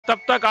तब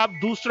तक आप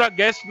दूसरा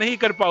गैस नहीं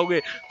कर पाओगे।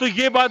 तो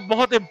ये बात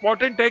बहुत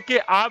इंपॉर्टेंट है कि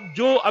आप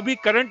जो अभी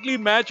करंटली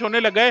मैच होने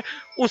लगा है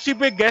उसी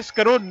पे गैस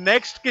करो,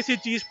 नेक्स्ट किसी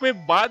चीज पे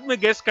बाद में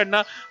गैस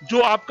करना।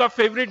 जो आपका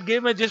फेवरेट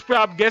गेम है जिस पे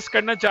आप गैस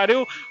करना चाह रहे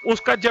हो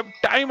उसका जब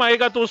टाइम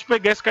आएगा तो उस पे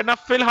गैस करना।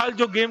 फिलहाल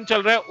जो गेम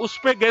चल रहा है उस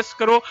पे गैस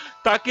करो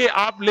ताकि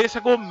आप ले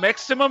सको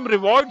मैक्सिमम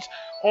रिवॉर्ड्स।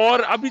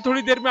 और अभी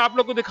थोड़ी देर में आप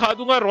लोग को दिखा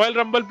दूंगा रॉयल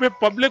रंबल पे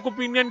पब्लिक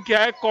ओपिनियन क्या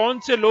है, कौन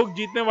से लोग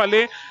जीतने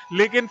वाले।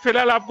 लेकिन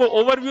फिलहाल आपको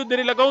ओवरव्यू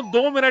देने लगा हूं,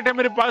 2 मिनट है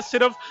मेरे पास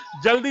सिर्फ,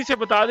 जल्दी से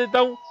बता देता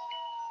हूं।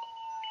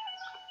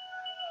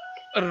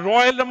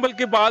 रॉयल रंबल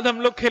के बाद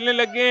हम लोग खेलने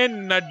लगे हैं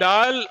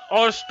नडाल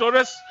और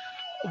स्टोरस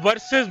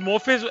वर्सेस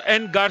मोफेज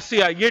एंड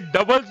गार्सिया। ये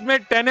डबल्स में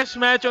टेनिस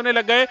मैच होने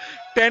लगा है।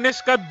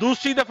 टेनिस का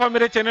दूसरी दफा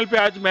मेरे चैनल पे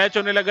आज मैच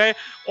होने लगा है।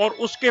 और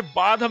उसके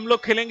बाद हम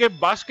लोग खेलेंगे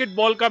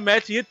बास्केटबॉल का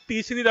मैच, ये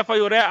तीसरी दफा ही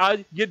हो रहा है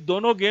आज। ये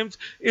दोनों गेम्स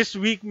इस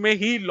वीक में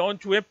ही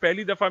लॉन्च हुए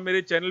पहली दफा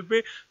मेरे चैनल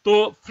पे। तो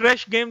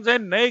फ्रेश गेम्स हैं,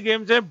 नए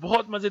गेम्स हैं,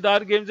 बहुत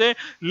मजेदार गेम्स हैं।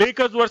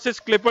 लेकर्स वर्सेस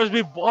क्लिपर्स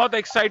भी बहुत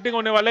एक्साइटिंग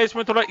होने वाला है।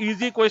 इसमें थोड़ा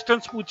इजी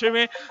क्वेश्चंस पूछे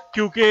हुए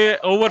क्योंकि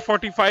ओवर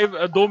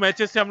 45 दो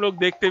मैचेस से हम लोग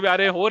देखते हुए आ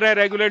रहे हो रहा है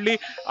रेगुलरली।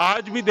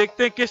 आज भी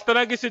देखते हैं किस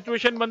तरह की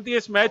सिचुएशन बनती है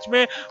इस मैच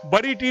में।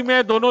 बड़ी टीम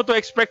है दोनों, तो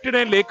एक्सपेक्टेड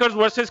है लेकर्स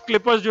वर्सेस क्लिपर्स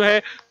जो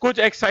है कुछ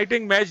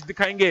एक्साइटिंग मैच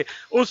दिखाएंगे।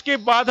 उसके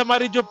बाद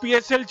हमारी जो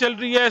पीएसएल चल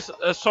रही है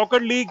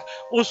सॉकर लीग,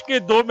 उसके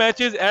 2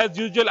 मैचेस एज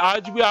यूजुअल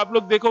आज भी आप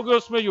लोग देखोगे।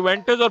 उसमें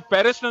यूवेंटस और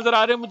पेरिस नजर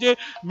आ रहे हैं मुझे,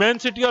 मैन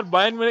सिटी और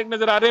बायर्न म्यूनिख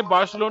नजर आ रहे हैं,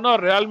 बार्सिलोना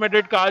और रियल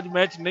मैड्रिड का आज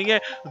मैच नहीं है।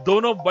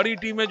 दोनों बड़ी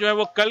टीमें जो है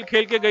वो कल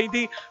खेल के गई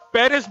थी।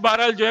 पेरिस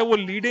बहरहाल जो है वो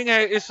लीडिंग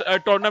है इस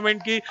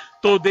टूर्नामेंट की,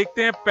 तो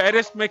देखते हैं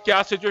पेरिस में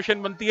क्या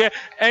सिचुएशन बनती है।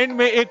 एंड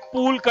में एक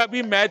पूल का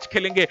भी मैच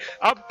खेलेंगे।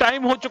 अब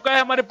टाइम हो चुका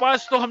है हमारे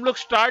पास, तो हम लोग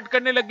स्टार्ट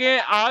करने लगे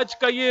हैं आज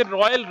का ये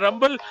रॉयल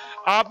रंबल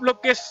आप लोग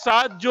के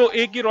साथ। जो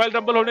एक ही रॉयल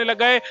रंबल होने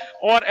लगा है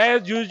और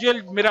एज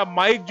यूजुअल मेरा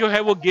माइक जो है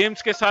वो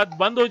गेम्स के साथ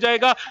बंद हो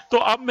जाएगा। तो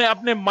अब मैं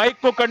अपने माइक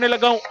को करने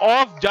लगा हूं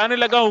ऑफ, जाने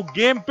लगा हूं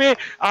गेम पे।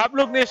 आप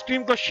लोग ने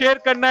स्ट्रीम को शेयर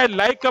करना है,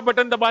 लाइक का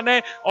बटन दबाना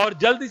है और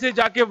जल्दी से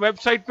जाके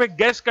वेबसाइट पे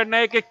गेस करना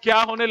है कि क्या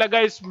होने लगा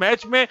इस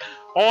मैच में।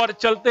 और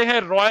चलते हैं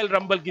रॉयल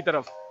रंबल की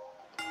तरफ।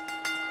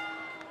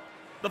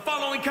 The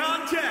following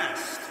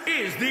contest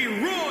is the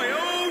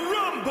Royal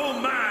Rumble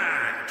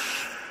match.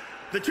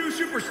 The 2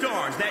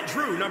 superstars that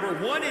drew number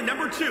 1 and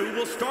number 2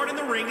 will start in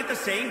the ring at the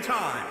same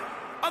time.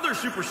 Other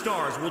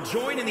superstars will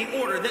join in the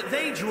order that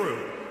they drew.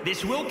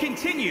 This will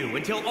continue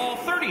until all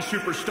 30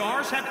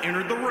 superstars have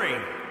entered the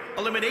ring.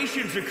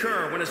 Eliminations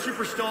occur when a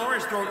superstar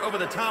is thrown over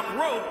the top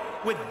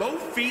rope with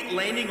both feet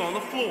landing on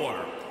the floor.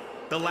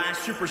 The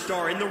last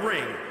superstar in the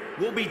ring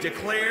will be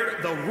declared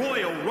the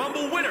Royal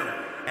Rumble winner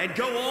and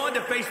go on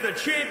to face the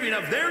champion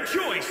of their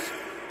choice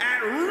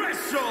at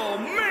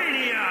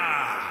WrestleMania!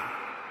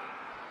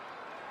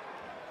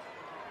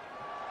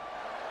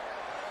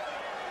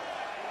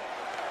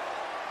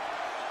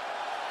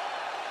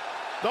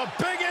 The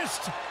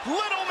biggest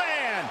little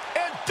man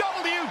in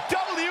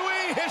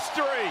WWE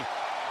history!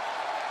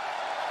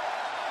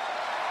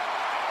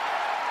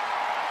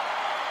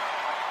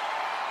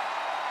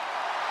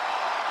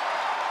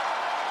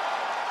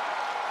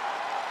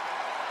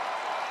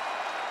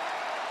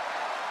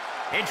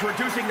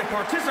 Introducing the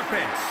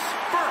participants.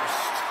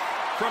 First,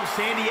 from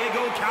San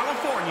Diego,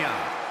 California,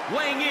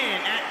 weighing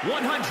in at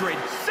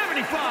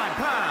 175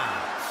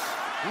 pounds,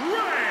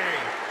 Rey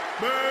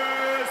Mysterio!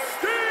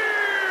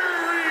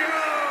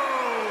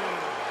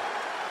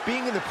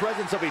 Being in the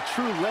presence of a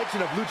true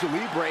legend of Lucha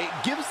Libre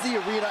gives the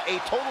arena a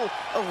total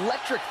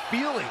electric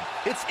feeling.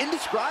 It's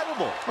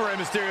indescribable. Rey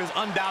Mysterio is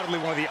undoubtedly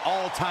one of the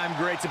all-time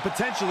greats and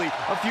potentially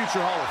a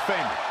future Hall of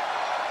Famer.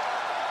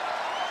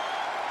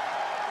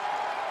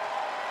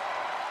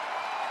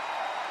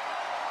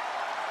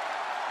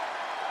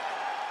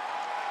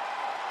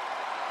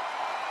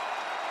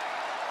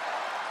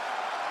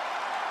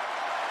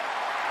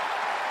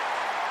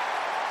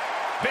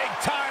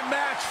 Big-time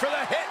match for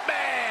the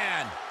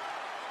Hitman!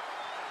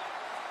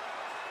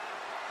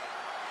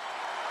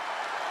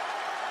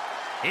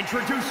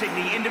 Introducing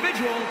the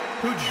individual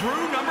who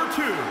drew number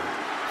 2.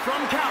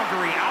 From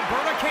Calgary,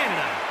 Alberta,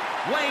 Canada,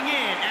 weighing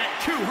in at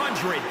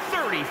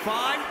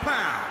 235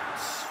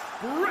 pounds,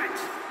 Bret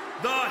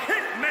the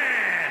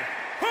Hitman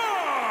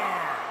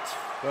Hart!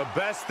 The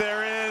best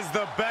there is,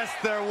 the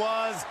best there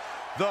was,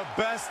 the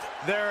best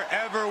there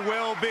ever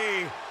will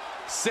be.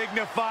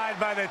 Signified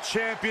by the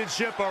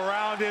championship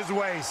around his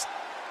waist.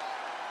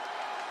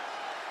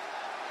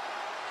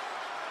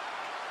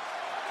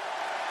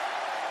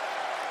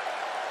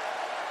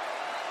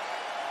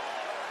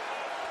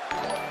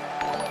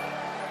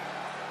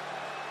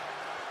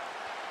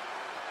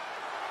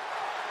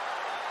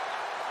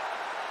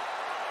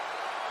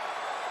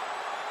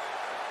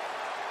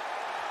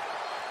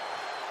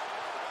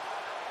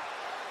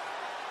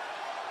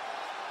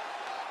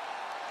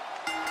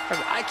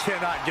 I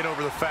cannot get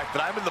over the fact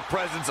that I'm in the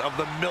presence of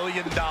the $1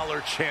 Million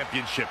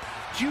Championship.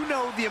 Do you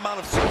know the amount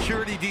of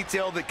security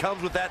detail that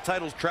comes with that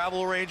title's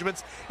travel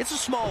arrangements? It's a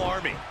small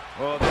army.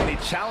 Well, then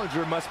the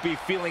challenger must be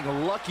feeling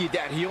lucky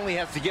that he only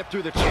has to get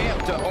through the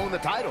champ to own the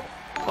title.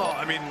 Oh,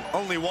 I mean,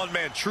 only one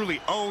man truly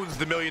owns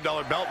the $1 million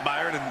belt,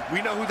 Byron, and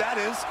we know who that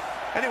is.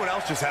 Anyone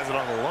else just has it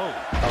on a loan.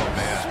 Oh,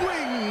 man.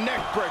 Swing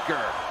neck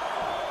breaker.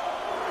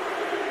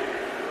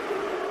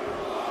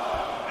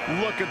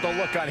 Look at the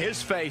look on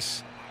his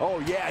face. Oh,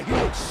 yeah, he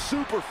looks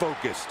super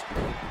focused.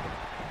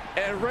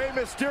 And Rey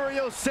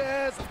Mysterio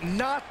says,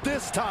 not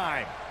this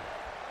time.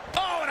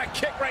 Oh, and a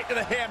kick right to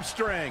the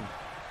hamstring.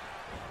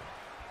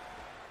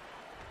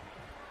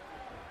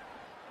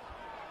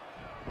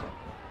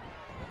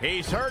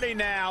 He's hurting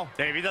now.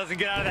 If he doesn't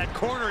get out of that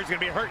corner, he's going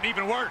to be hurting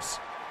even worse.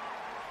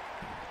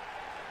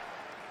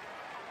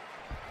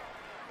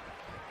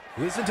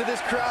 Listen to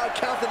this crowd.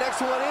 Count the next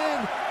one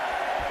in.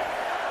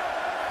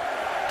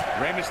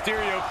 Rey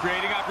Mysterio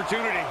creating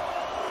opportunity.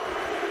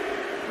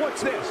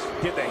 What's this?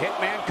 Did the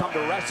Hitman come to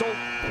wrestle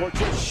or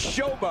just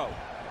showboat?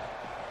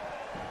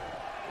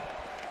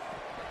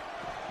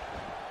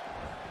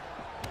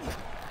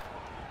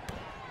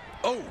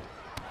 Oh,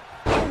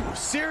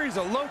 series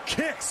of low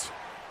kicks.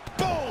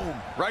 Boom!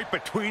 Right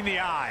between the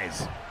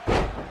eyes.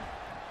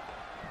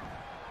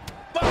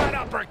 Bad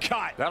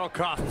uppercut. That'll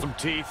cost some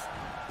teeth.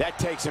 That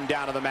takes him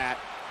down to the mat.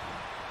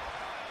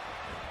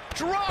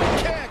 Drop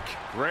kick.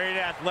 Great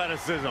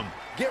athleticism.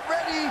 Get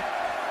ready.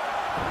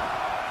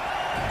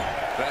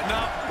 Setting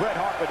up. Bret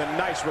Hart with a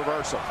nice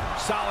reversal.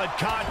 Solid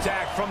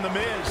contact from The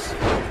Miz.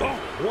 Oh,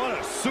 what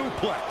a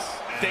suplex.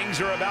 Things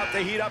are about to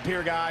heat up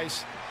here,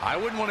 guys. I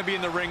wouldn't want to be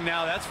in the ring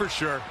now, that's for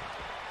sure.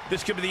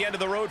 This could be the end of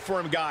the road for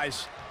him,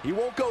 guys. He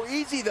won't go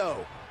easy,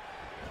 though.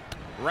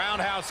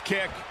 Roundhouse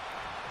kick.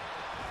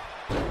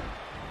 Ooh,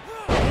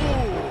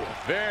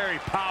 very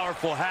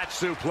powerful hatch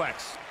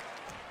suplex.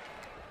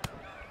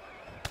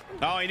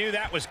 Oh, he knew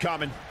that was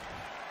coming.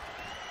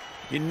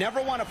 You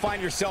never want to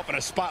find yourself in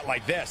a spot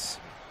like this.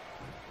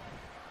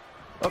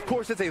 Of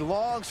course, it's a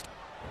long...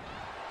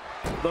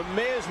 The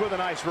Miz with a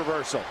nice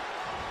reversal.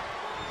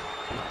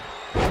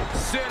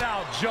 Sit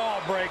out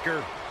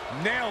jawbreaker.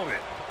 Nailed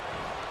it.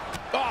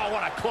 Oh,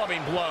 what a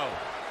clubbing blow.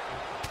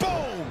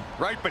 Boom!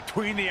 Right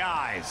between the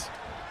eyes.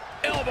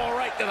 Elbow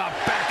right to the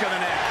back of the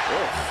neck.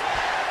 Oof.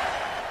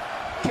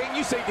 Can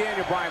you say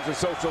Daniel Bryan's a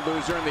social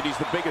loser and that he's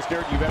the biggest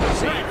nerd you've ever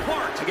seen?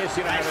 I guess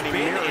you don't have any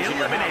mirrors in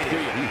your house, do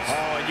you?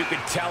 Oh, and you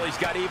can tell he's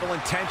got evil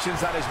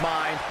intentions on his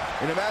mind.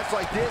 In a match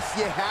like this,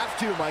 you have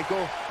to,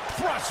 Michael.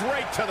 Thrust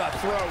right to the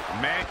throat.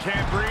 Man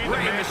can't breathe.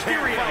 Rey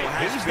Mysterio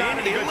has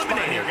been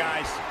eliminated. Here,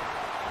 guys.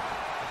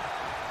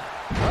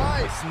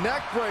 Nice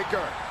neck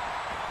breaker.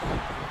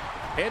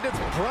 And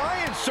it's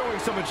Bryan showing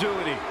some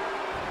agility.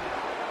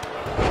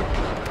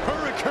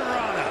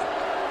 Hurricanrana.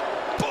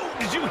 Boom!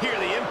 Did you hear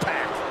the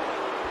impact?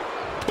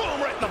 Boom!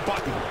 Right in the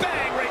button.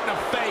 Bang! Right in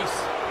the face.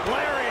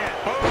 Lariat.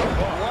 Boom!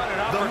 What an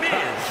uppercut. The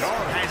Miz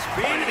has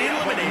been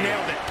eliminated.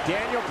 Nailed it.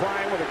 Daniel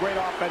Bryan with a great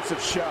offensive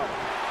show.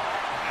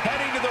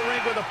 Heading to the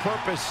ring with a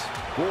purpose.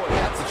 Boy,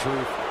 that's the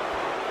truth.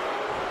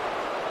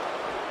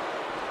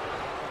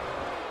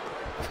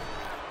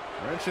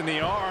 Wrench in the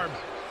arm.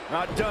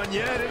 Not done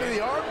yet. Into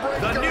the arm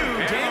breaker. The new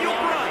Daniel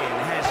Bryan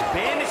has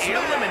been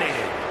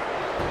eliminated.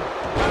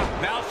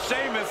 Now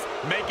Sheamus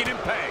making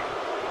him pay.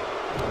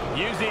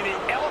 Using the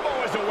elbow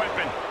as a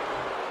weapon.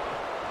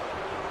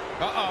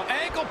 Uh-oh,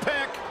 ankle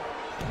pick.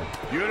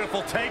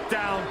 Beautiful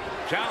takedown.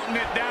 Counting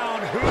it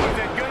down. Who's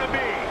it gonna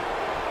be?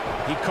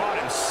 He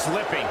caught him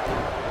slipping.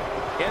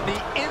 And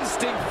the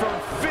instinct from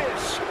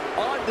Fish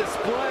on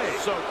display.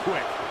 So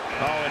quick.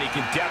 Oh, and he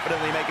can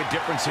definitely make a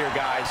difference here,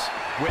 guys.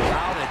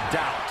 Without a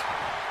doubt.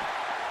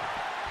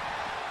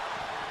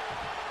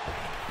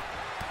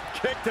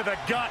 Kick to the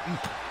gut. And,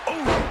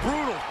 oh,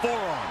 brutal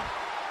forearm.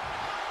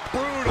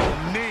 Brutal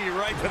knee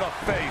right to the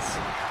face.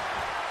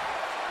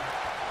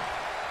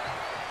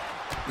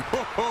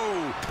 Oh,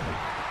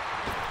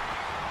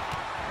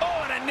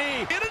 oh, and a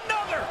knee. And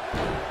another.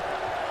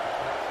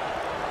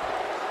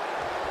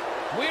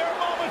 We are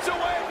moments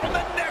away from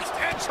the next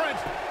entrant.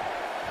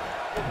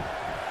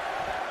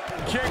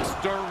 kicks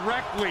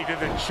directly to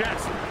the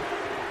chest.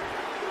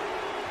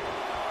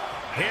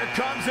 Here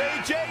comes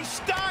AJ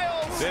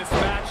Styles. This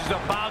match is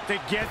about to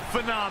get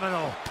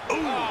phenomenal.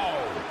 Ooh. Oh,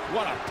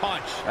 what a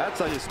punch. That's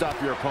how you stop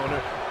your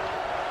opponent.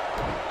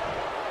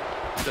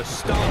 Just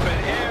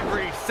stomping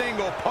every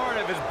single part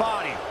of his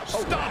body.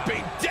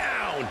 Stomping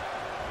down.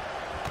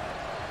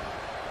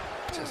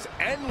 Just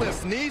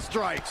endless knee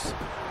strikes.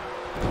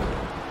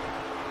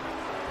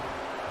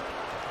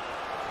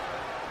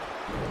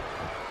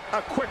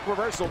 A quick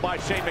reversal by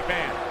Shane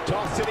McMahon.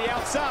 Toss to the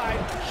outside.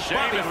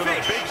 Sheamus with a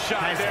big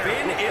shot has there.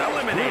 been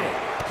eliminated.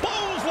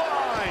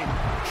 Clothesline.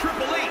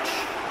 Triple H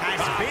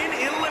has been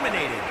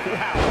eliminated.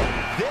 Wow,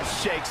 this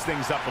shakes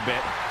things up a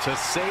bit, to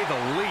say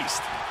the least.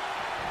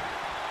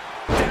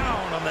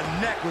 Down on the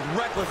neck with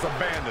reckless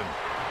abandon.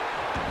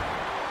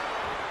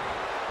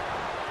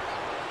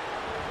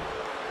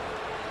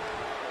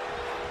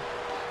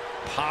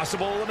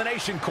 Possible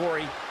elimination,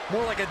 Corey.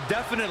 More like a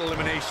definite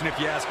elimination, if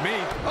you ask me.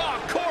 Oh,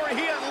 Corey,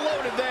 he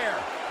unloaded there.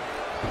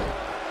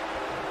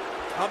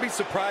 I'll be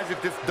surprised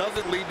if this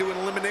doesn't lead to an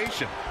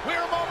elimination.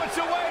 We're moments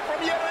away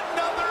from yet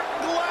another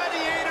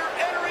gladiator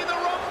entering the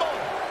Rumble.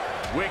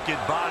 Wicked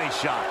body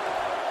shot.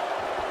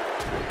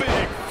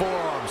 Big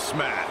forearm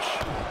smash.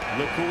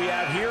 Look who we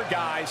have here,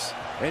 guys.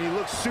 And he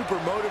looks super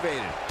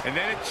motivated. And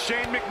then it's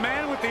Shane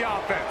McMahon with the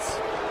offense.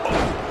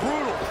 Oh,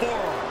 brutal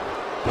forearm.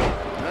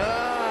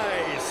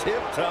 Nice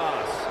hip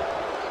toss.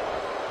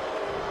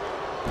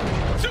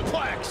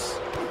 Suplex.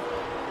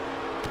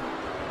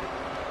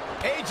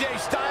 AJ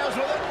Styles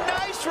with a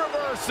nice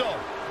reversal.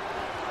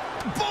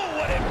 Boom,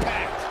 what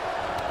impact.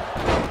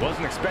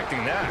 Wasn't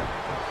expecting that.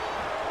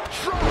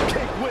 Drop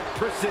kick with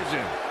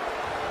precision.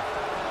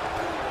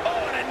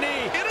 Oh, and a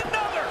knee. And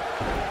another.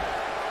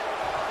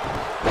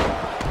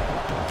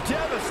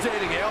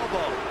 Devastating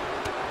elbow.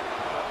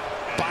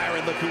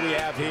 Byron, look who we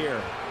have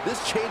here. This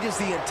changes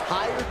the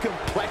entire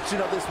complexion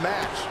of this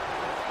match.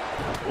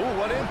 Ooh,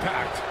 what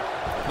impact.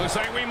 Looks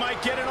like we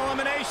might get an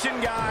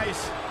elimination,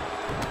 guys.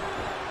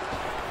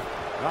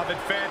 Nothing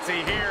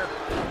fancy here.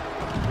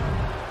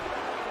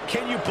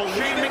 Can you believe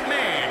Shane it?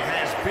 McMahon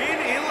has been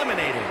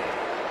eliminated.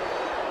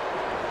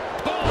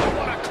 Oh,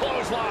 what a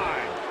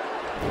clothesline.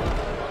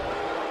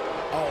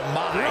 Oh,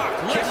 my. Brock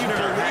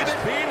Lesnar has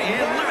been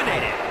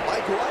eliminated.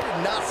 Michael, I did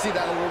not see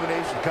that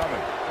elimination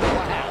coming.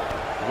 Wow.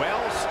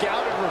 Well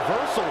scouted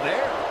reversal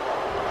there.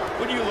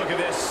 When you look at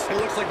this, It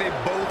looks like they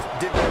both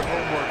did their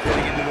homework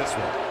heading into this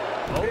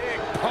one. Big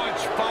punch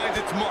finds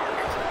its mark.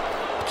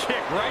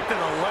 Kick right to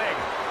the leg.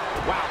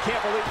 wow, can't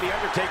believe The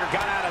Undertaker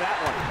got out of that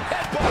one.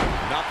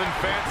 Nothing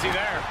fancy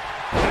there.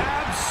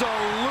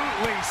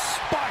 Absolutely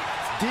spiked.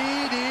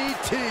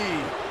 DDT.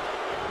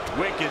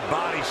 Wicked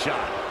body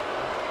shot.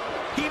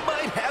 He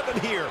might have it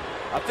here.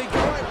 I think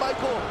you're right,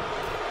 Michael.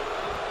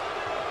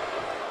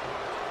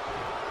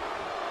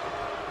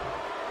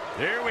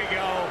 Here we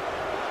go.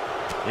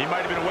 He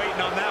might have been waiting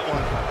on that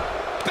one.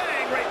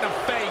 Bang, right in the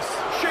face.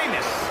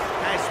 Sheamus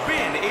has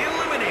been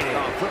eliminated.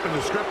 Oh, flipping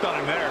the script on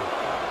him there.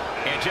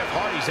 And Jeff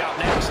Hardy's out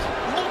next.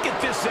 Look at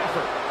this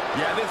effort.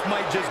 Yeah, this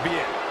might just be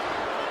it.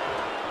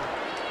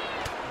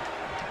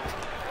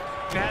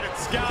 Had it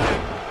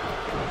scouted.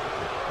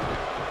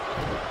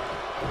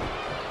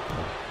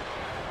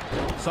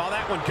 Saw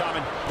that one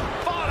coming.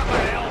 Fought him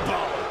with an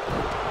elbow.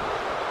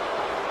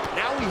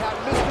 Now we have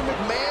Mr.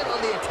 McMahon on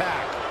the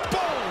attack.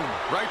 Boom.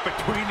 Right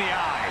between the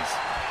eyes.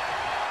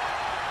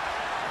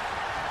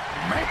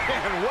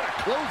 Man, what a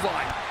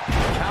clothesline.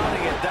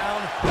 Counting it down.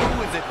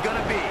 Who is it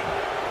gonna be?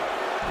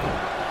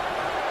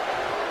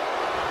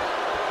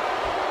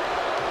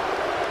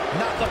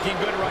 Not looking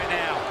good right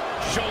now.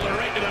 Shoulder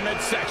right to the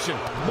midsection.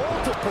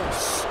 Multiple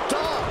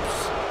stomps.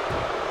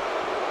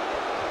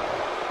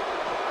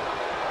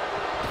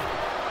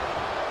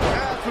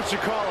 That's what you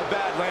call a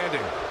bad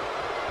landing.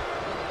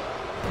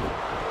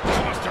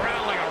 Tossed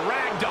around like a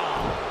rag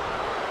doll.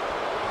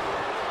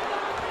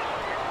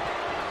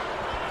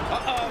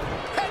 Uh-oh.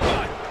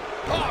 Headbutt.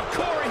 Oh,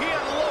 Corey, he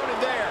unloaded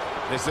there.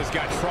 This has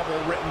got trouble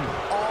written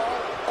all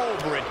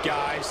over it,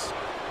 guys.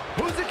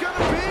 Who's it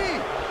gonna be?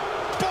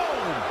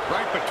 Boom.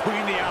 Right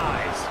between the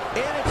eyes.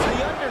 And it's The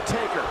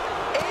Undertaker,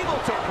 able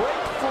to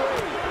break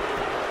free.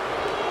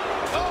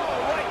 Oh,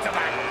 right to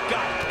the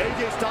gut.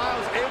 AJ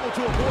Styles able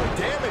to avoid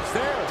damage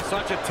there.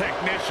 Such a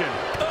technician.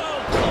 Oh,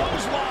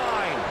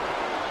 clothesline.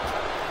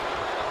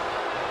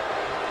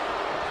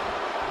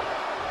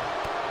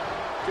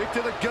 Kick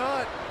to the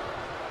gut.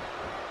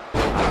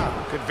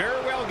 Could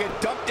very well get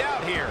dumped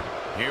out here.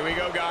 Here we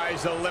go,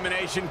 guys.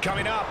 Elimination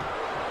coming up.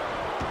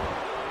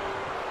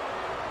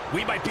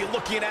 We might be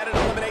looking at an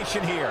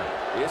elimination here.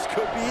 This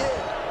could be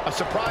it. A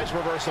surprise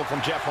reversal from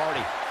Jeff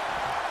Hardy.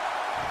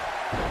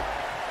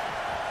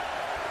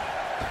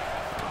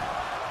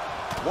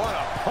 What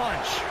a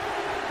punch.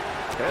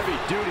 Heavy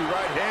duty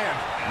right hand.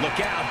 Look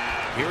out.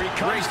 Here he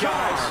comes, Star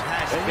guys.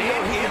 has And you been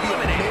know he could be a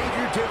eliminated.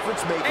 major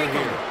difference maker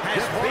Angle here. has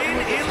Jeff Hardy been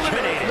with his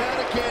eliminated.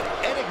 charismatic and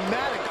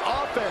enigmatic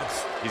offense.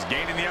 He's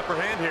gaining the upper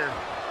hand here.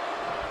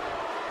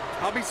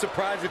 I'll be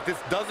surprised if this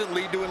doesn't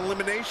lead to an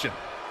elimination.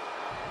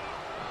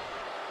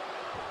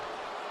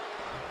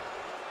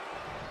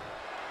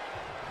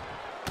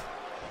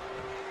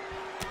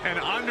 And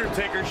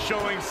Undertaker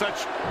showing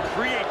such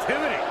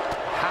creativity.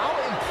 How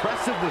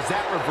impressive was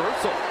that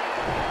reversal?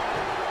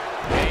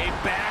 A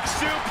back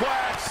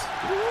suplex.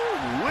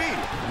 Woo-wee.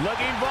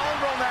 Looking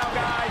vulnerable now,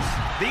 guys.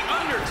 The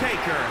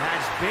Undertaker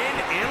has been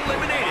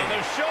eliminated. On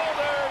the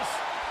shoulders.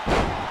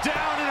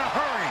 Down in a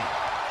hurry.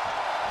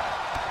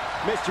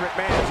 Mr.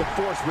 McMahon is a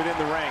force within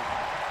the ring.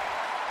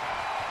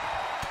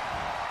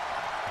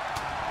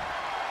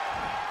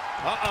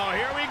 Uh-oh,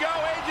 here we go.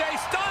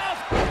 AJ Styles.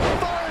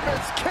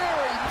 Fireman's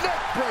carry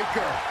neck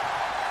breaker.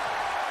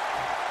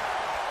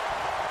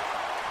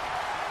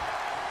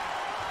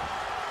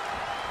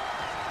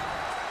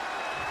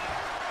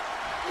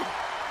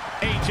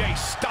 AJ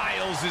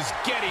Styles is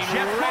getting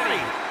Jeff ready.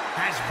 Hardy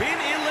has been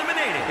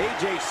eliminated.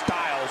 AJ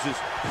Styles is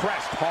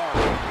pressed hard.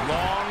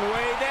 Long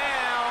way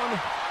down.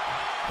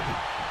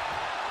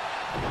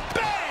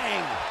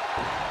 Bang!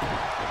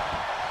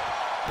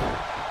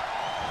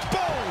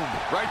 Boom!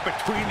 Right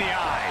between the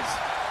eyes.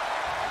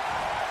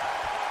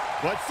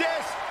 What's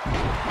this?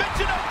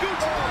 Michinoku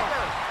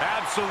driver!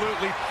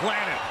 Absolutely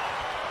planet.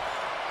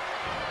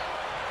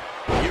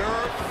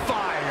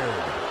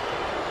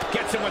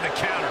 him with a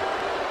counter.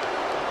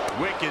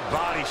 Wicked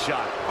body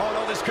shot. Oh,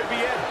 no, this could be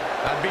it.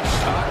 I'd be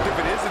shocked if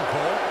it isn't,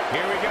 Cole.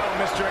 Here we go.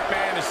 Mr.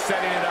 McMahon is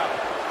setting it up.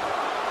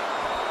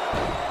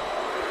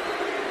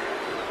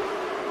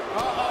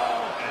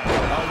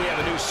 Oh, we have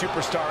a new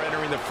superstar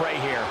entering the fray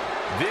here.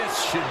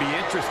 This should be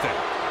interesting.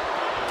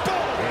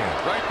 Boom!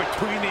 Right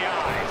between the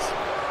eyes.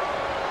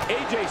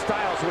 AJ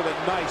Styles with a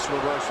nice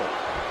reversal.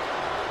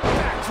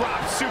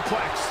 Backdrop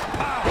suplex.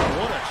 Oh,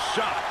 what a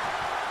shot.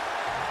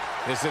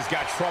 This has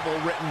got trouble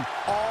written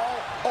all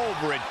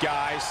over it,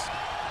 guys.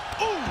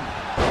 Ooh!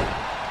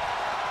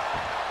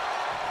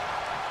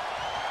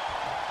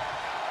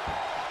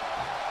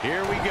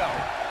 Here we go.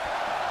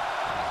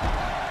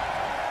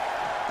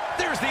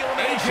 There's the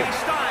elimination. AJ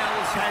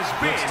Styles has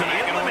been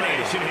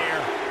eliminated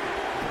here.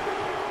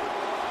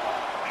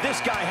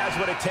 This guy has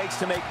what it takes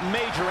to make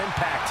major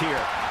impact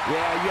here.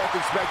 Yeah, you have to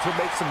expect to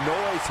make some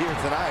noise here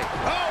tonight.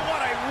 Oh,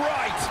 what a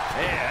right.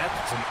 Yeah,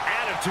 that's some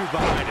attitude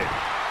behind it.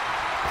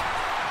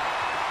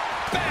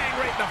 Bang,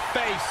 right in the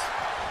face.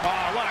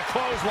 Oh, what a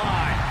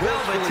clothesline.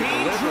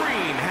 Velveteen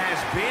Dream has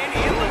been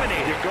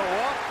eliminated. You go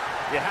up,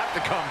 you have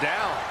to come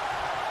down.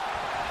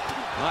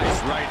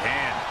 Nice right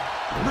hand.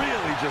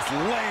 Really just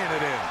laying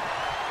it in.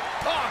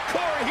 Oh,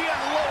 Corey, he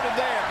unloaded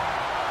there.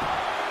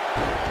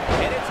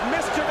 And it's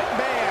Mr.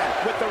 McMahon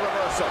with the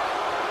reversal.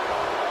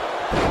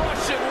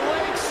 Russian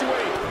leg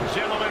sweep.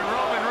 Gentlemen,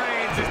 Roman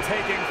Reigns is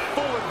taking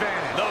full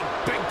advantage. The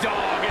big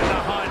dog in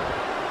the hunt.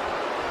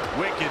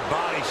 Wicked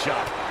body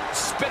shot.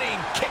 Spinning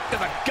kick to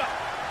the gut.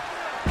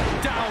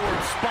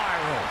 Downward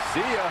spiral.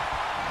 See ya.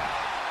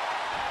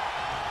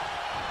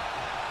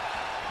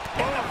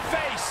 In the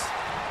face.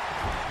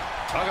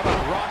 Talk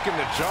about rocking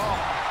the jaw.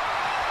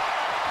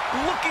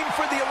 Looking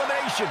for the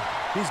elimination.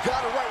 He's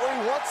got it right where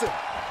he wants it.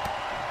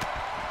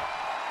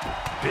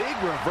 Big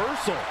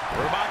reversal.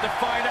 We're about to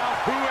find out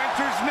who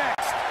enters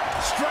next.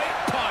 Straight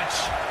punch.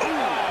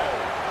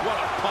 Ooh, what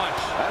a punch.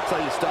 That's how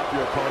you stop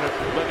your opponent.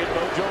 Look at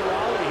Mojo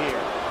Rawley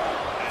here.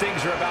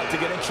 Things are about to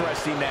get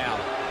interesting now.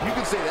 You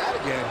can say that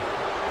again.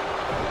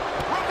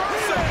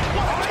 Reversal.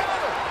 What a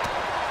counter.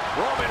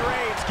 Roman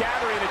Reigns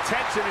gathering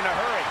attention in a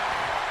hurry.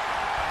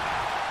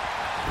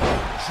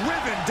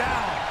 Driven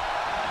down.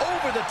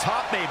 Over the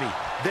top, maybe.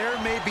 There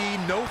may be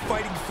no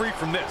fighting free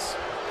from this.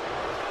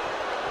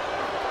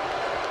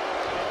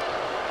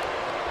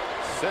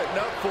 Setting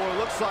up for,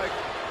 looks like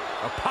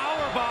A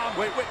power bomb.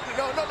 Wait,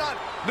 no, not.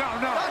 No.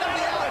 Not on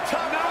the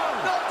outside.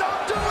 No,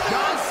 don't do it.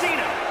 John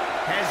Cena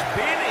has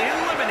been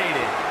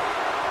eliminated.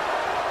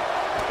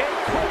 A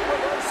quick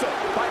reversal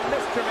by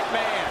Mr.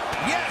 McMahon.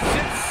 Yes,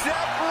 it's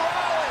Seth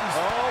Rollins.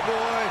 Oh,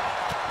 boy.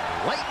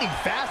 Lightning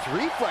fast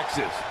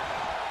reflexes.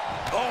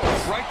 Oh,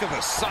 right to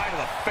the side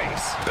of the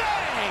face.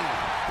 Bang!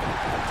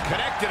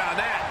 Connected on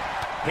that.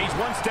 He's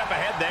one step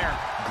ahead there.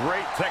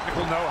 Great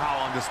technical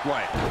know-how on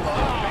display.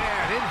 Oh,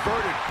 man,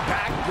 inverted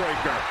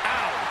backbreaker.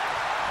 Ow!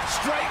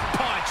 Straight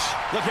punch.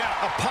 Look out,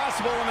 a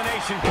possible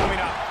elimination coming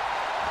up.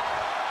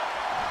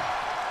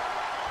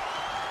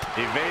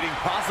 Evading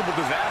possible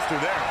disaster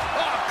there.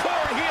 Oh,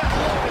 Corey, he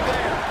unloaded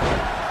there.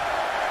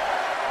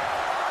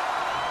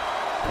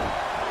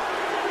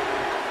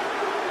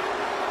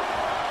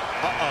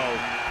 Uh-oh.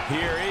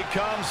 Here he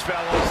comes,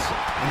 fellas.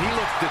 And he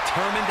looks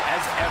determined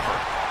as ever.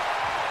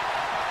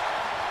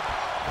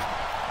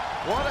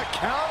 What a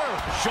counter.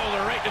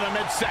 Shoulder right to the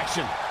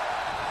midsection.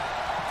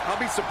 I'll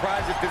be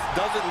surprised if this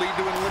doesn't lead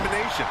to an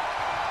elimination.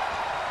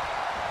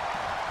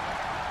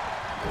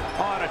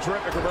 On a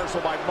terrific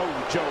reversal by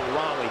Mojo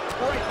Rawley.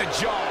 Right in the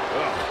jaw.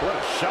 Oh, what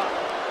a shot.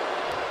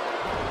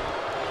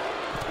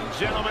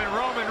 Gentlemen,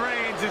 Roman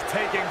Reigns is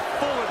taking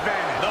full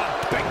advantage.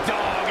 The big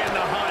dog in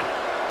the hunt.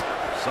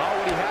 Saw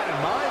what he had in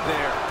mind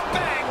there.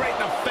 Bang, right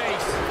in the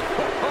face.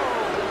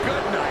 Oh,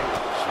 good night.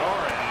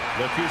 Sorry.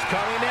 Look who's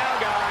coming now,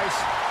 guys.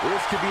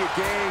 This could be a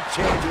game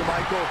changer,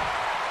 Michael.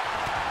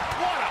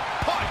 What a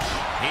punch.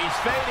 He's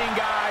fading,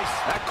 guys.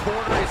 That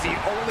corner is the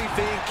only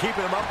thing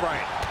keeping him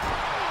upright.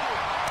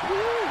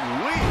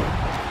 Woo-wee.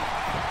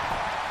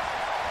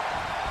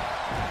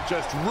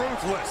 Just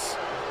ruthless.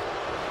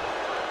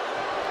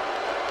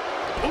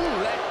 Ooh,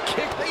 that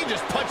kick. They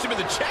just punched him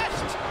in the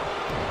chest.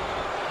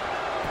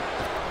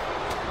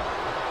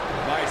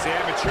 Nice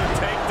amateur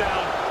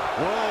takedown.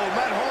 Whoa,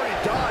 Matt Hardy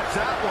dodged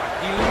that one.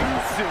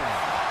 Elusive.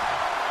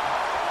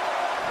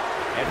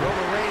 And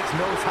Roman Reigns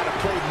knows how to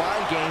play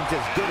mind games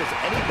as good as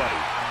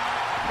anybody.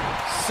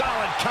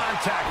 Solid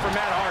contact for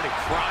Matt Hardy.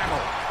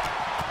 Primal.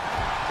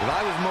 If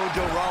I was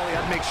Mojo Rawley,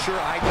 I'd make sure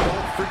I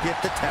don't forget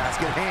the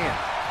task at hand.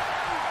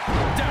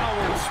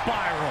 Downward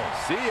spiral.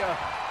 See ya.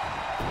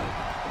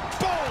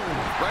 Boom!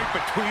 Right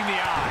between the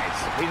eyes.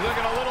 He's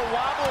looking a little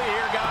wobbly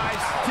here, guys.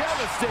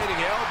 Devastating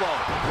elbow.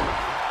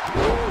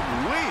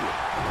 Ooh-wee.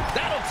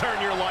 That'll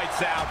turn your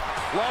lights out.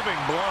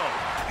 Clubbing blow.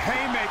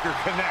 Haymaker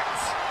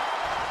connects.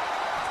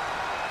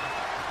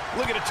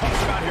 Look at a tough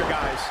spot here,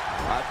 guys.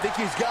 I think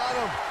he's got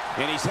him.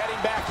 And he's heading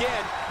back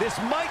in. This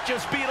might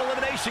just be an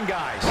elimination,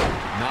 guys.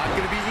 Not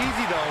going to be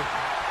easy, though.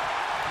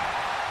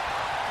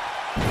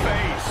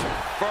 Face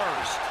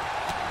first.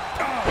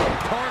 Oh.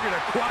 Target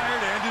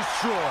acquired and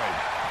destroyed.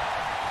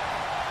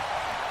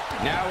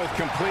 Now with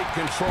complete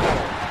control.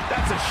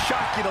 That's a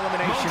shocking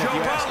elimination. Mojo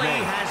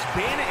Rawley has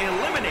been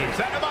eliminated.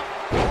 Set him up.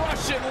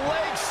 Russian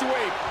leg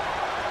sweep.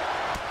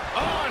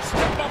 Oh,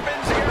 step up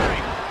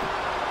Enziguri.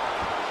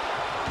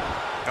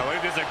 Oh, look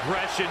at this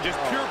aggression, just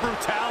pure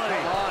brutality.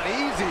 Come on,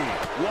 easy.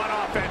 One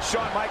offense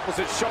Shawn Michaels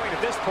is showing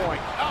at this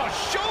point. Oh,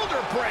 shoulder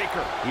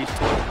breaker.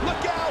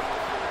 Look out.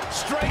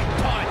 Straight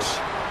punch.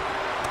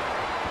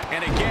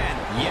 And again,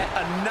 yet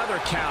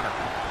another counter.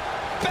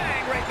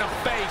 Bang, right in the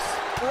face.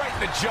 Right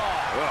in the jaw.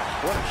 Ugh,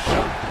 what a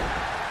shot.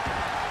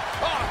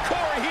 Oh,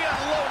 Corey, he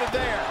unloaded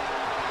there.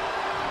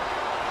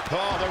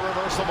 Oh, the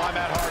reversal by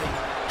Matt Hardy.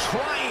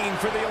 Trying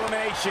for the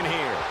elimination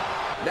here.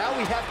 Now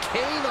we have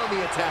Kane on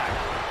the attack.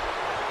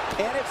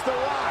 And it's The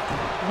Rock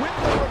with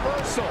the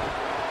reversal.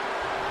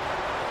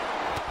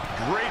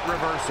 Great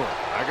reversal.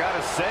 I gotta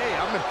say,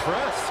 I'm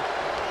impressed.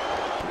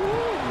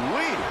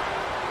 Woo-wee.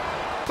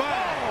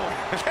 Bang!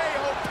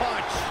 KO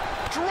punch.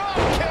 Drop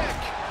kick.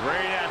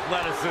 Great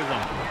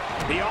athleticism.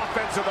 The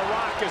offense of The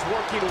Rock is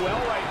working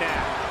well right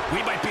now.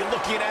 We might be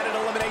looking at an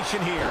elimination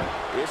here.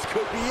 This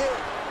could be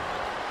it.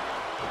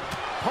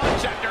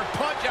 Punch after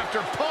punch after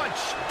punch.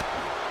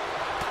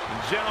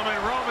 Gentlemen,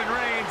 Roman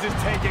Reigns is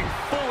taking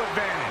full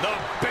advantage. The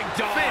big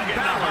dog Finn in the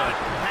Balor hunt.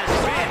 has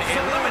been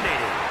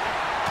eliminated.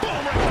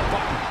 Boom, right in the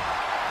button.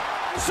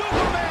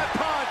 Superman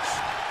punch.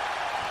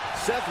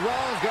 Seth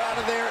Rollins got out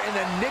of there in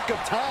the nick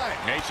of time.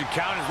 Nation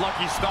count his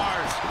lucky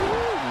stars.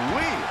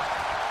 Woo-wee.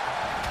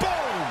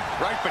 Boom.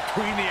 Right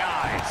between the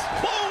eyes.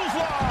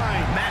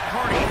 Clothesline. Matt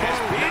Hardy has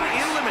been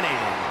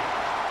eliminated.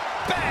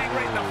 Bang,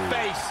 right in the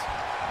face.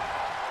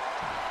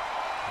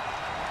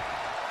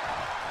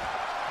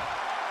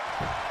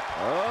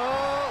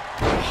 Oh,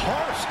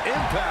 harsh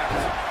impact.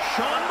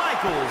 Shawn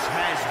Michaels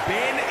has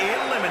been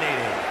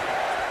eliminated.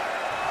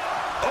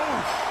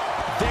 Oh,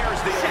 there's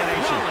the Seth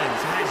elimination.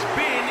 Rollins has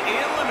been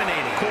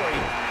eliminated.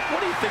 Corey,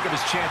 what do you think of his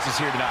chances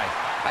here tonight?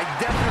 I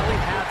definitely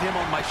have him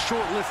on my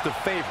short list of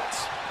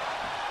favorites.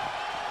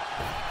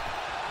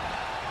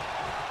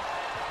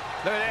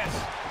 Look at this.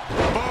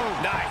 Boom.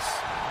 Nice.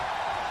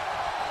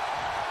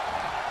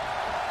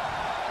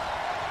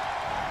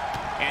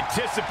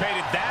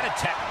 Anticipated that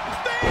attack.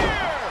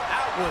 There!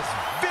 That was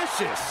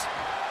vicious.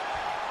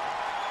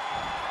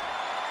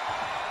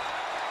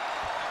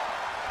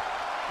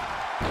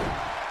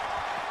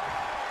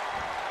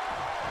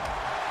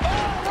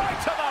 Oh, right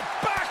to the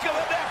back of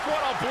the neck.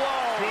 What a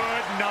blow.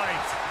 Good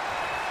night.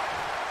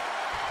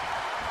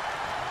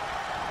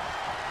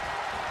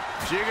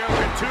 Jigo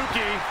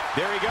Kentucky.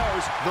 There he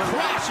goes.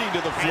 Crashing to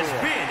the floor. Has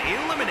been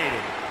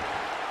eliminated.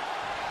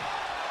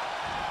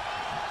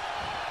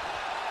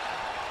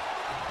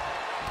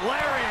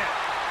 Lariat.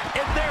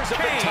 And there's a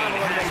big Kane time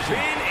has elimination.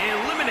 been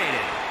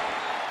eliminated.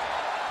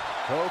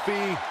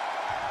 Kofi.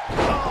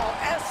 Oh,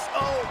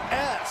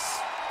 SOS.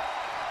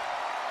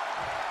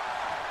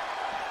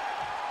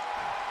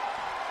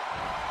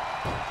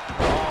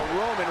 Oh,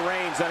 Roman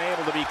Reigns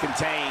unable to be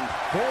contained.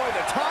 Boy,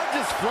 the time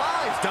just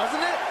flies,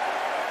 doesn't it?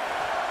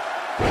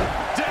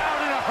 Down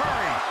in a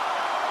hurry.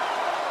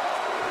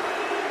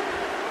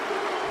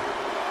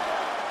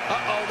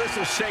 Uh-oh, this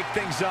will shake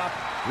things up.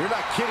 You're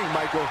not kidding,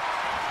 Michael.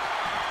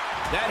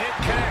 That hit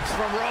connects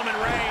from Roman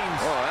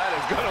Reigns. Oh, that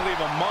is going to leave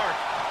a mark.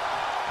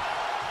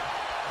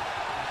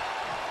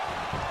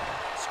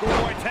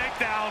 Schoolboy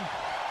takedown.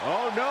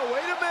 Oh, no,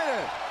 wait a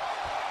minute.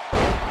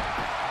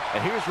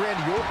 And here's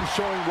Randy Orton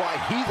showing why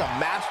he's a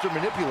master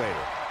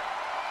manipulator.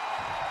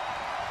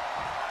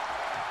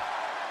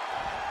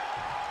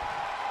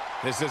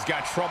 This has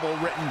got trouble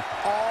written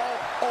all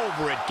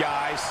over it,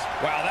 guys.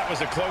 Wow, that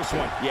was a close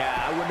one. Yeah,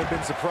 I wouldn't have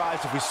been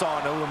surprised if we saw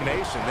an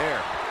elimination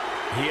there.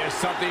 He has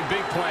something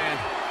big planned.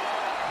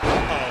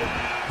 Uh-oh.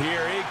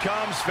 Here he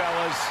comes,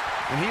 fellas.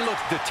 And he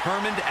looks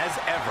determined as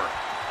ever.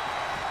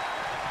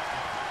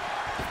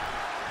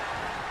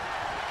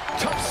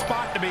 Tough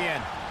spot to be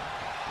in.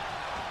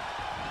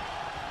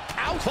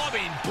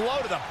 Clubbing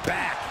blow to the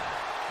back.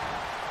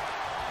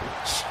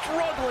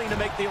 Struggling to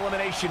make the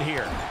elimination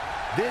here.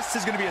 This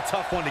is going to be a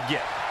tough one to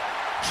get.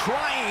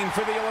 Trying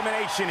for the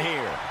elimination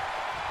here.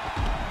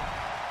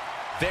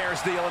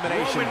 There's the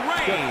elimination. Roman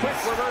Reigns The quick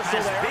reversal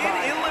has there been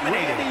by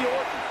eliminated. Randy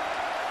Orton.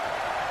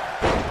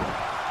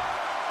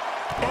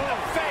 In the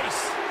face.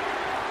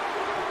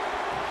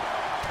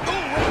 Ooh,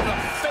 right in the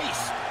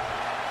face.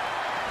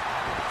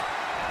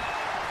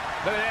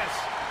 Look at this.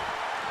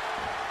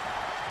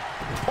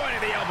 Point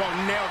of the elbow,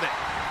 nailed it.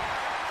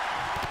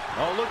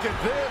 Oh, look at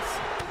this.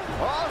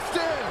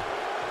 Austin.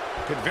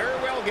 Could very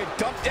well get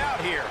dumped out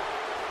here.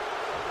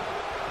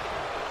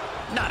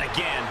 Not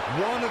again.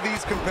 One of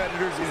these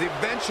competitors is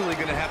eventually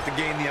going to have to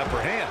gain the upper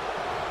hand.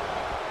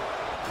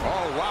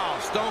 Oh, wow.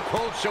 Stone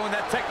Cold showing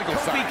that technical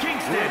Kofi side.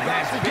 Kingston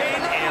has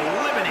been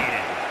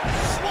eliminated.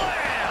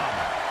 Slam!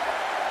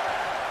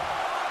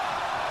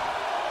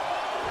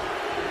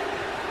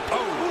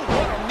 Oh,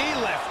 what a knee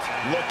lift.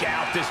 Look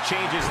out, this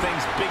changes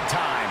things big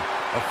time.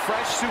 A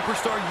fresh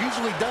superstar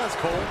usually does,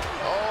 Cole.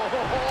 Oh,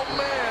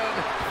 man.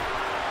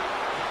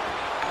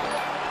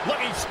 Look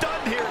Looking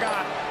stunned here,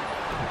 guy.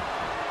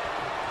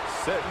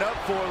 Setting up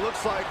for,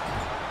 looks like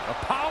A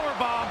power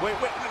bomb. Wait,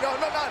 no,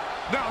 not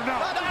the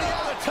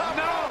top.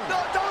 No,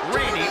 don't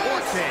Randy do this.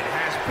 Orton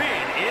has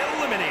been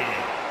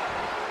eliminated.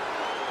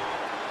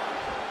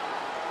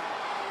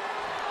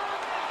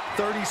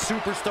 30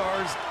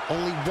 superstars,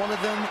 only one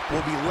of them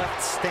will be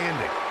left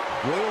standing.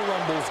 Royal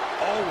Rumbles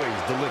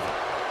always deliver.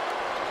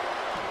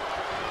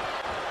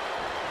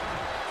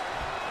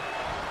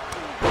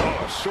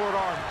 Oh, short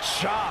arm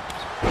chopped.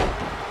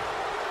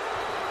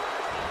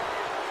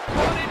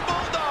 Running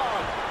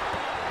Bulldog.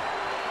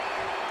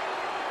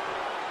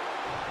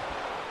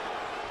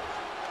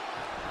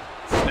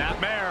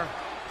 Snapmare.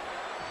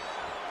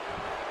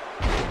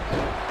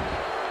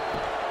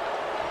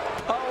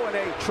 Oh, and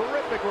a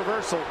terrific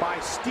reversal by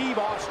Steve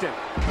Austin.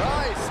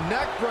 Nice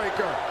neck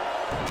breaker.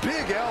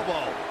 Big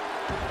elbow.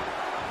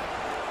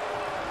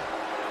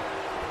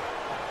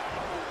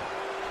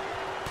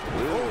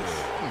 Oh,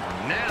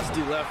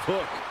 nasty left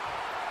hook.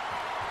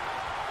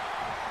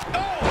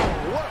 Oh,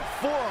 what a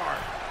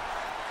forearm.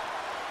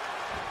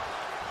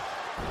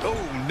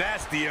 Oh,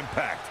 nasty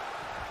impact.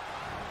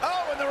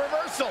 Oh, and the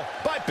reversal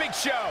by Big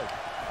Show.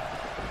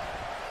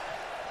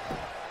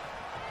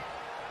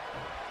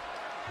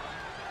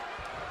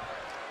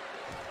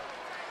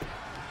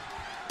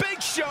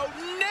 Big Show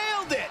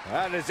nailed it.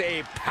 That is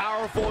a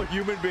powerful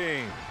human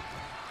being.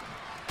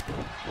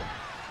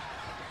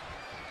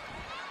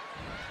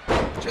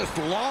 Just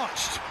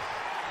launched.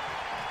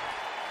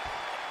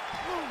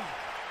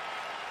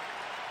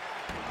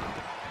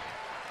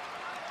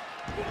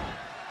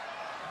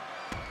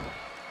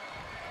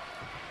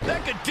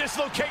 That could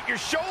dislocate your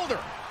shoulder.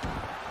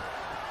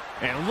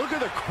 And look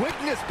at the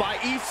quickness by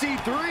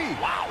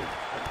EC3. Wow.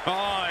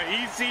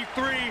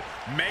 EC3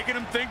 making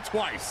him think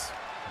twice.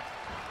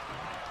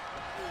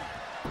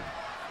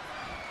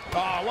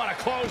 Oh, what a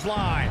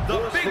clothesline. The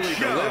Big Forcefully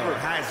Show delivered.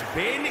 has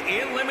been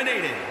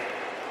eliminated.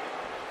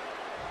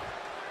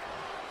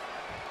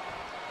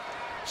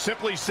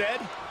 Simply said,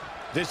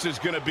 this is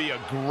going to be a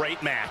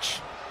great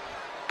match.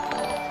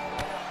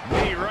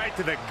 Knee right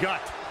to the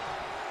gut.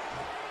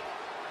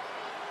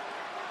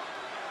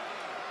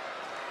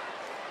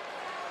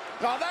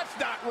 Oh, that's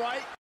not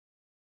right.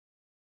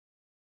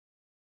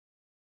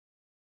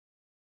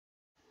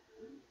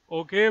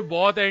 Okay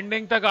बहुत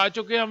ending तक आ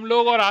चुके हैं हम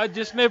लोग, और आज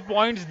जिसने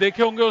points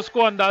देखे होंगे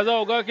उसको अंदाजा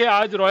होगा कि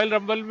आज रॉयल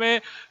रंबल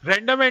में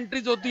रैंडम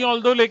एंट्रीज होती हैं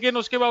ऑल्दो, लेकिन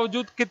उसके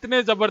बावजूद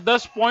कितने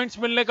जबरदस्त पॉइंट्स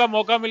मिलने का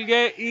मौका मिल गया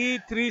है।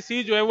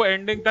 E3C जो है वो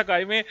एंडिंग तक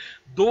आए में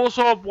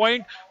 200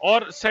 पॉइंट,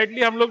 और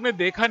सैडली हम लोग ने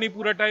देखा नहीं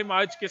पूरा टाइम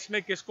आज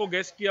किसने किसको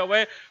गेस किया हुआ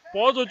है।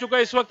 पॉज हो चुका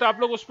है इस वक्त, आप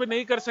लोग उस पर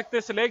नहीं कर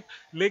सकते सिलेक्ट,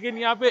 लेकिन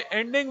यहाँ पे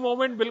एंडिंग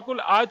मोमेंट बिल्कुल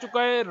आ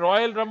चुका है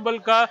रॉयल रंबल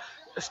का।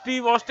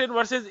 स्टीव ऑस्टिन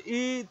वर्सेस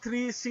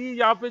E3C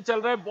यहाँ पे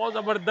चल रहा है, बहुत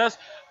जबरदस्त।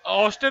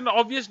 ऑस्टिन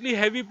ऑब्वियसली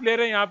हैवी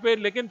प्लेयर है यहाँ पे,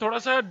 लेकिन थोड़ा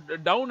सा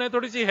डाउन है,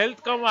 थोड़ी सी हेल्थ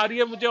कम आ रही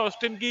है मुझे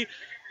ऑस्टिन की,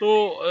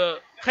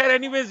 तो खैर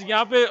एनीवेज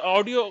यहाँ पे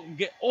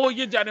ऑडियो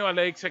ये जाने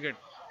वाला है, एक सेकंड,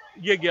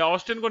 ये गया,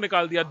 ऑस्टिन को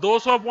निकाल दिया।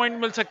 200 पॉइंट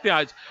मिल सकते हैं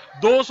आज,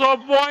 200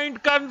 पॉइंट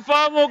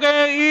कंफर्म हो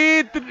गए।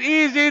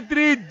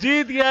 EC3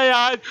 जीत गया है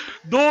आज,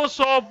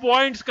 200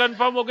 पॉइंट्स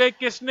कंफर्म हो गए।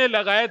 किसने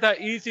लगाया था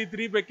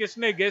EC3 पे,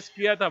 किसने गेस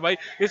किया था भाई?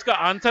 इसका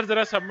आंसर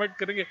जरा सबमिट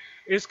करेंगे,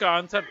 इसका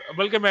आंसर,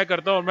 बल्कि मैं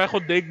करता हूं और मैं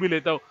खुद देख भी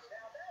लेता हूं।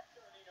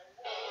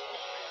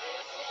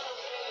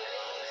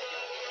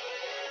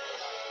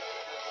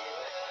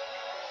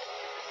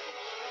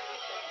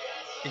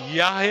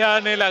 याह्या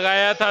ने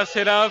लगाया था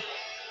सिर्फ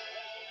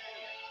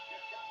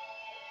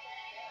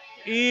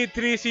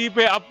E3C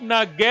पे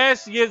अपना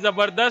गैस। ये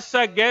जबरदस्त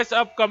सा गैस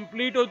अब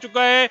कंप्लीट हो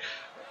चुका है।